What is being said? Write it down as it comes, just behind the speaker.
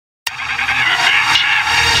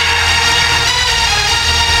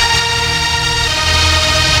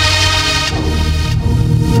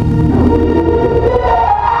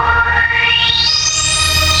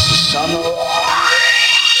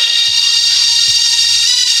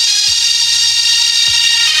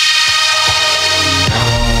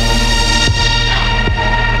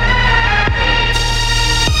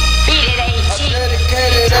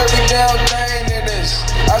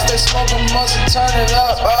turn it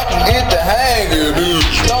up, I can get the hang of it.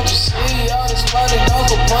 Don't you see all this money, don't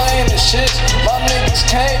complain and shit. My niggas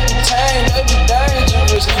can't be tamed, they be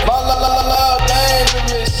dangerous. My love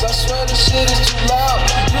dangerous, I swear this shit is too loud.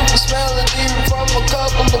 You can smell it even from a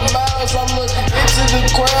couple of miles. I'm looking into the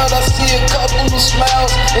crowd, I see a couple of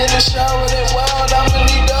smiles. In the shower, they wild, I'ma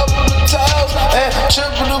need double the towels and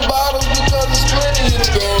triple the bottles because there's plenty of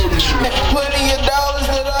gold. Plenty of dollars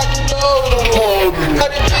that I can go to. How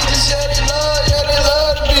these bitches, yeah, they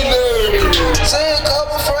love to be loved. Say a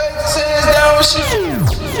couple phrases, hands down when she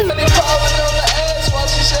they calling on the ass while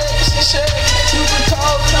she shake. You can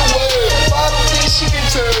call it a word. If I don't think she can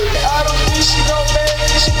turn, I don't think she gon' make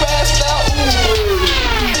it. She passed out. Ooh.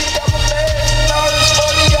 Think I'm a man and all this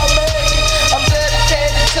money I make. I'm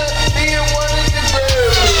dedicated to being one of the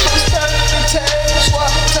greatest. Just turning the tables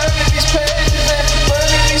while turning these pages and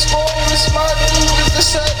burning these forums. My dude is the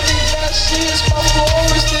subject, now she is my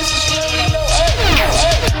florist. This is really no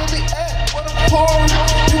act, really act what I'm pouring.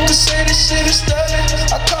 You can say this shit is stunning.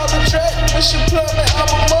 I call the track, Mr. Plummet.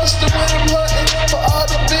 I'm a monster when I'm hunting for all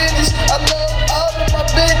the business. I love all of my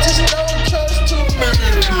bitches, don't trust too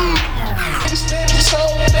many. Extend this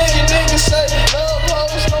whole thing, niggas say love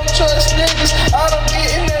hoes, don't trust niggas. I don't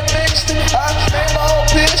get in that mixed. I made my own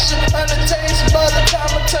picture, unattained by the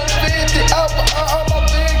time I turn 50. I will earn all my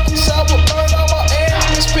victories, I will burn all my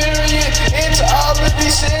enemies, period. Into all of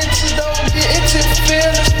these sentences, don't get into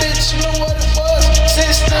feelings, bitch. You know what it was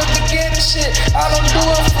since the beginning, shit. I don't do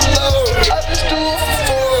it for love, I just do